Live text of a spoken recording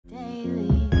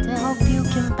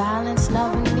can balance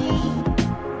love and me.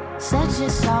 Said you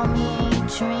saw me in your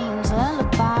dreams,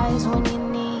 lullabies when you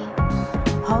need.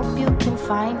 Hope you can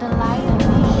find a light in me.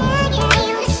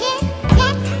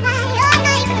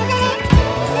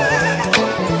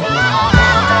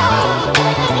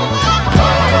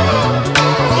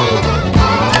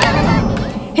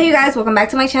 Hey you guys, welcome back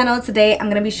to my channel. Today I'm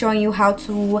going to be showing you how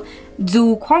to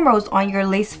do cornrows on your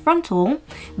lace frontal.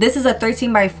 This is a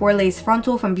 13x4 lace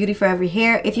frontal from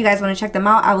Beautyforeverhair. If you guys want to check them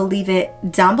out, I will leave it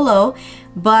down below.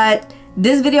 But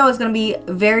this video is going to be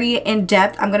very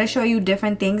in-depth. I'm going to show you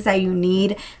different things that you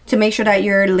need to make sure that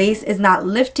your lace is not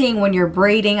lifting when you're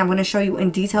braiding. I'm going to show you in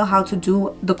detail how to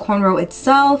do the cornrow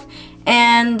itself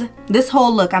and this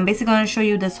whole look. I'm basically going to show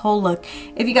you this whole look.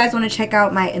 If you guys want to check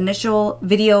out my initial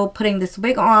video putting this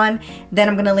wig on, then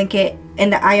I'm going to link it in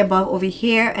the eye above over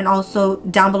here and also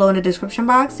down below in the description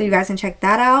box so you guys can check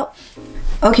that out.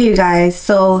 Okay you guys,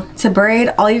 so to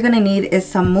braid, all you're going to need is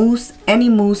some mousse, any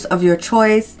mousse of your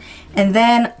choice. And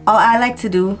then all I like to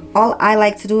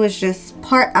do is just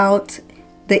part out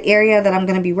the area that I'm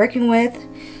going to be working with.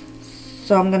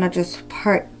 So I'm going to just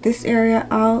part this area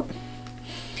out.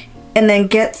 And then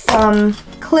get some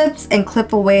clips and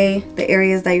clip away the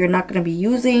areas that you're not going to be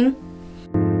using.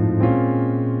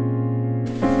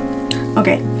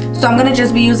 Okay, so I'm going to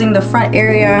just be using the front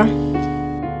area.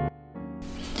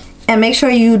 And make sure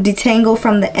you detangle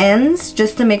from the ends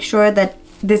just to make sure that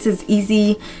this is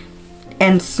easy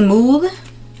and smooth.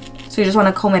 So you just want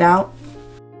to comb it out.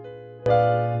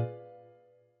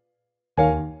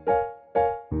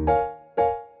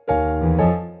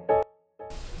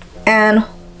 And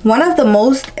one of the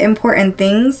most important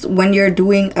things when you're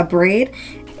doing a braid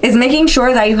is making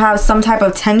sure that you have some type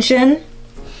of tension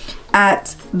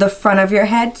at the front of your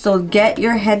head. So get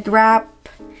your head wrap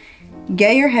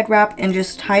and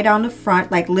just tie down the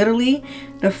front, like literally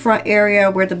the front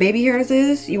area where the baby hairs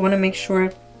is. You want to make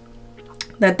sure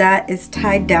that that is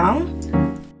tied down.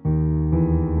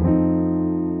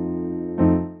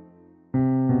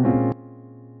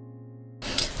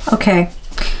 Okay,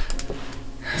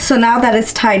 so now that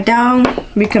it's tied down,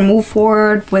 we can move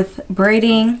forward with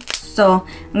braiding. So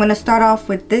I'm going to start off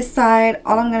with this side.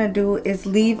 All I'm going to do is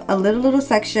leave a little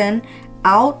section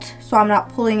out so I'm not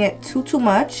pulling it too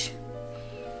much.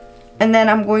 And then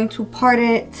I'm going to part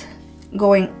it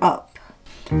going up.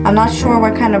 I'm not sure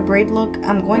what kind of braid look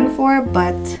I'm going for,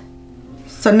 but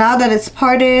so now that it's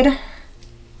parted,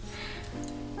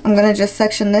 I'm gonna just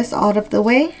section this out of the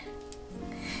way.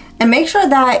 And make sure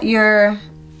that your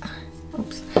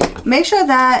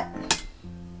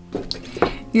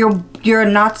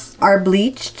knots are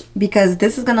bleached, because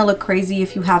this is gonna look crazy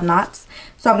if you have knots.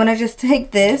 So I'm gonna just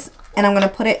take this and I'm gonna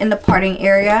put it in the parting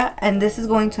area, and this is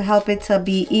going to help it to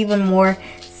be even more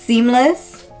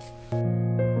seamless.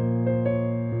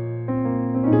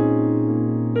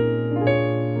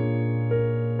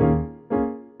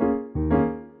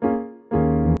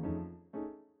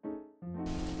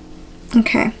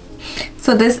 Okay,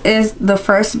 so this is the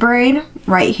first braid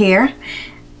right here.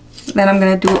 Then I'm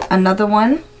gonna do another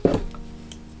one.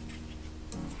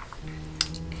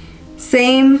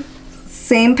 Same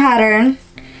pattern,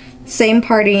 same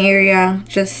parting area,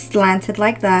 just slanted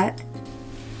like that.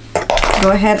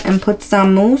 Go ahead and put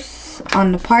some mousse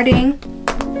on the parting.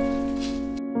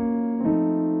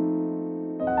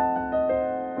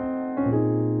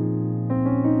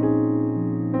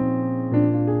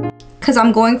 Because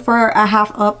I'm going for a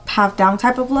half up, half down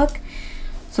type of look.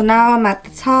 So now I'm at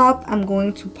the top. I'm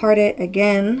going to part it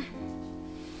again.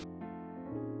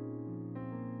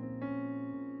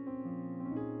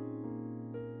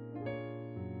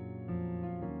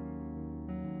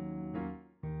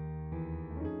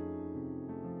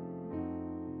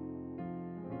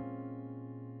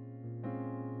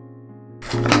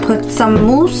 Put some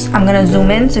mousse. I'm gonna zoom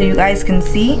in so you guys can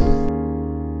see.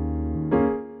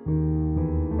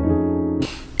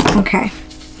 Okay,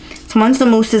 so once the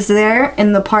mousse is there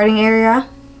in the parting area,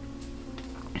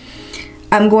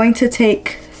 I'm going to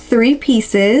take 3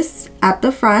 pieces at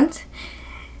the front,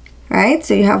 right?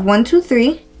 So you have 1, 2,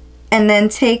 3, and then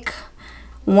take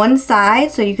one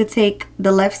side. So you could take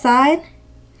the left side,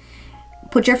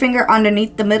 put your finger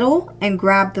underneath the middle and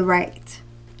grab the right,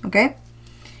 okay?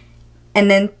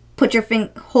 And then put your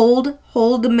finger, hold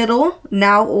the middle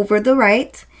now over the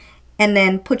right, and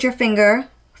then put your finger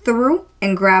through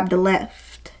and grab the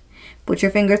left. Put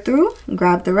your finger through,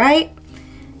 grab the right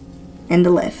and the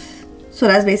left. So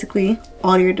that's basically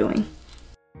all you're doing.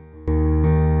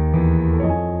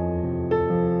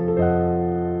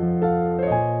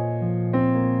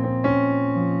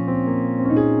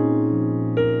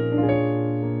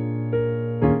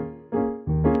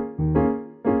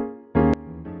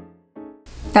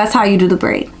 That's how you do the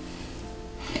braid.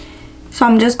 So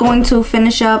I'm just going to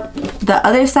finish up the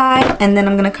other side, and then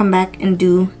I'm going to come back and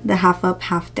do the half up,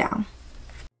 half down.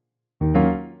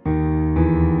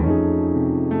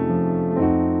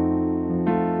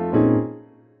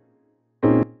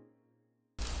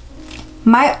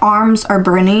 My arms are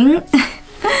burning,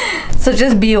 so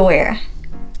just be aware.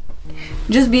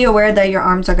 Just be aware that your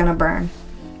arms are gonna burn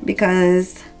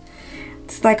because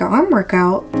it's like an arm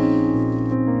workout.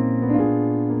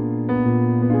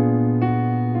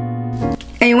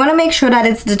 And you want to make sure that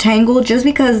it's detangled, just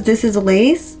because this is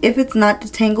lace. If it's not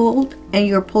detangled and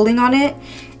you're pulling on it,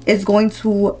 it's going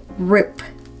to rip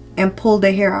and pull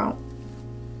the hair out.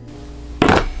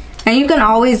 And you can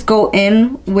always go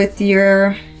in with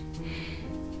your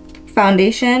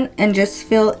foundation and just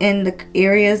fill in the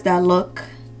areas that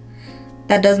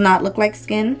does not look like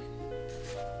skin.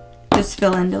 Just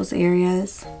fill in those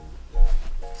areas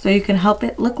so you can help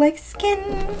it look like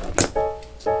skin.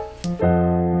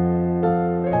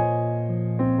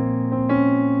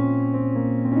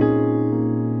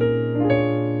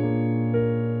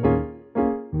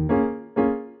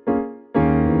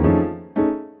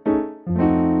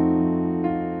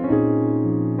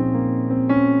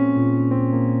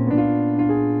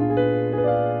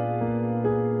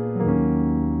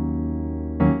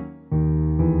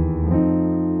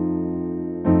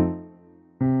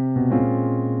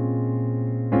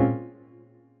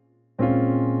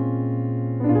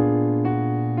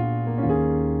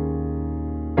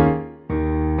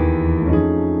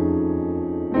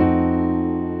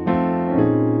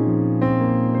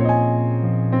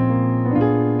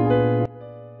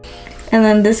 And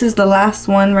then this is the last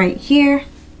one right here.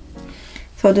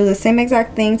 So do the same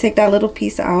exact thing, take that little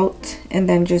piece out and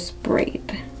then just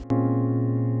braid.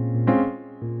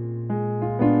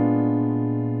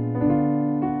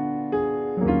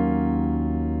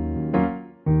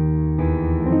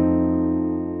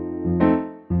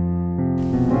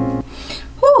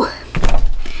 Whew.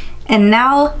 And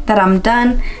now that I'm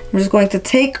done, I'm just going to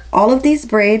take all of these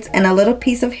braids and a little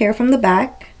piece of hair from the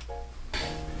back.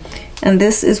 And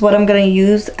this is what I'm going to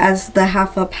use as the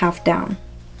half up, half down.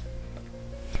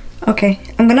 Okay,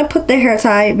 I'm going to put the hair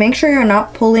tie. Make sure you're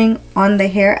not pulling on the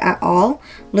hair at all.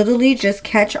 Literally just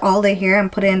catch all the hair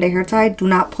and put it in the hair tie. Do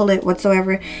not pull it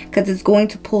whatsoever because it's going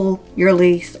to pull your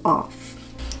lace off.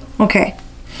 Okay,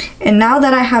 and now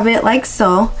that I have it like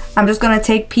so, I'm just going to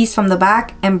take piece from the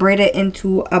back and braid it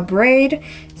into a braid,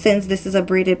 since this is a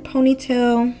braided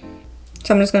ponytail.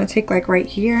 So I'm just going to take like right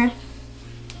here.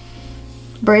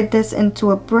 Braid this into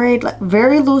a braid, like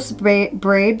very loose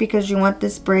braid, because you want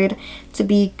this braid to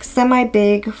be semi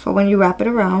big for when you wrap it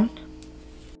around.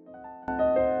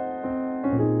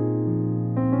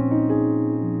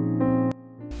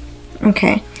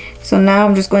 Okay, so now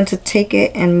I'm just going to take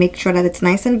it and make sure that it's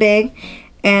nice and big,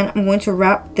 and I'm going to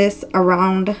wrap this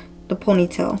around the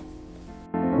ponytail.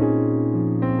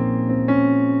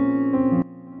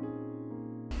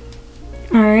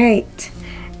 All right.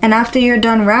 And after you're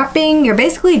done wrapping, you're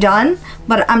basically done,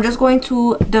 but I'm just going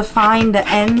to define the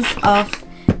ends of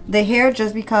the hair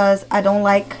just because I don't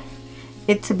like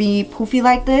it to be poofy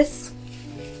like this.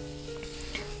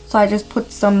 So I just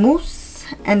put some mousse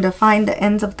and define the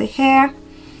ends of the hair.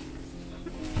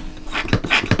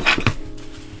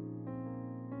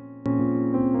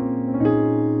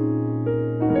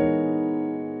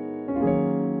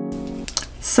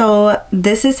 So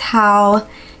this is how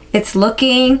it's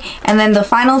looking. And then the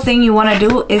final thing you want to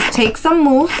do is take some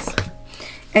mousse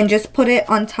and just put it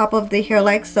on top of the hair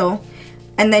like so,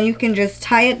 and then you can just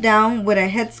tie it down with a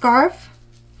headscarf.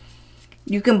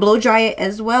 You can blow dry it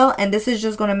as well, and this is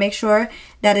just going to make sure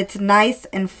that it's nice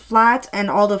and flat and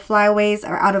all the flyaways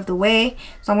are out of the way.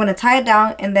 So I'm going to tie it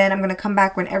down, and then I'm going to come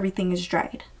back when everything is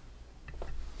dried.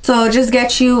 So just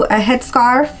get you a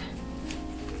headscarf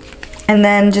and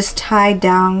then just tie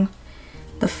down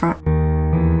the front.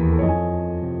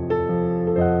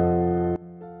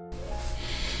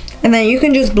 And then you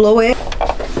can just blow it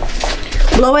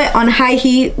on high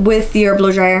heat with your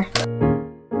blow dryer.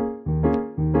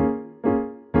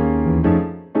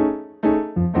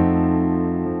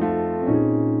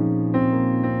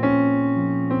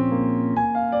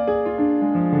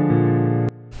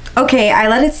 Okay, I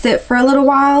let it sit for a little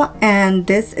while, and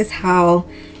this is how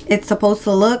it's supposed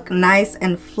to look, nice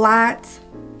and flat.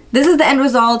 This is the end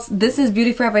results. This is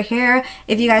Beauty Forever Hair.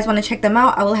 If you guys want to check them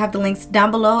out, I will have the links down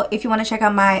below. If you want to check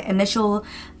out my initial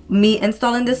me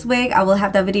installing this wig, I will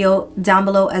have that video down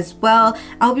below as well.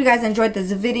 I hope you guys enjoyed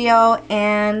this video,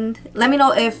 and let me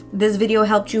know if this video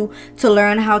helped you to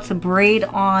learn how to braid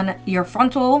on your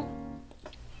frontal.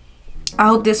 I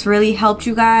hope this really helped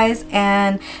you guys,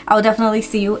 and I'll definitely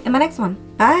see you in my next one.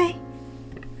 Bye.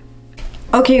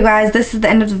 Okay, you guys, this is the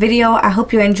end of the video. I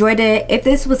hope you enjoyed it. If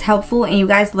this was helpful and you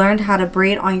guys learned how to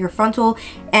braid on your frontal,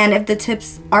 and if the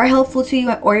tips are helpful to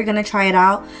you or you're gonna try it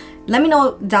out, let me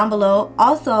know down below.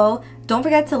 Also, don't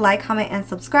forget to like, comment, and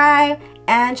subscribe,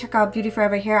 and check out Beauty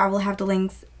Forever Hair. I will have the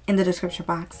links in the description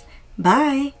box.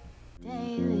 Bye.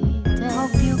 Daily, to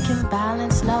hope you can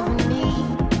balance love and me.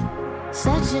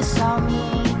 Said you saw me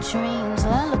in your dreams,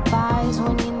 lullabies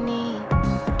when you need.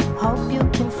 Hope you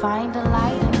can find a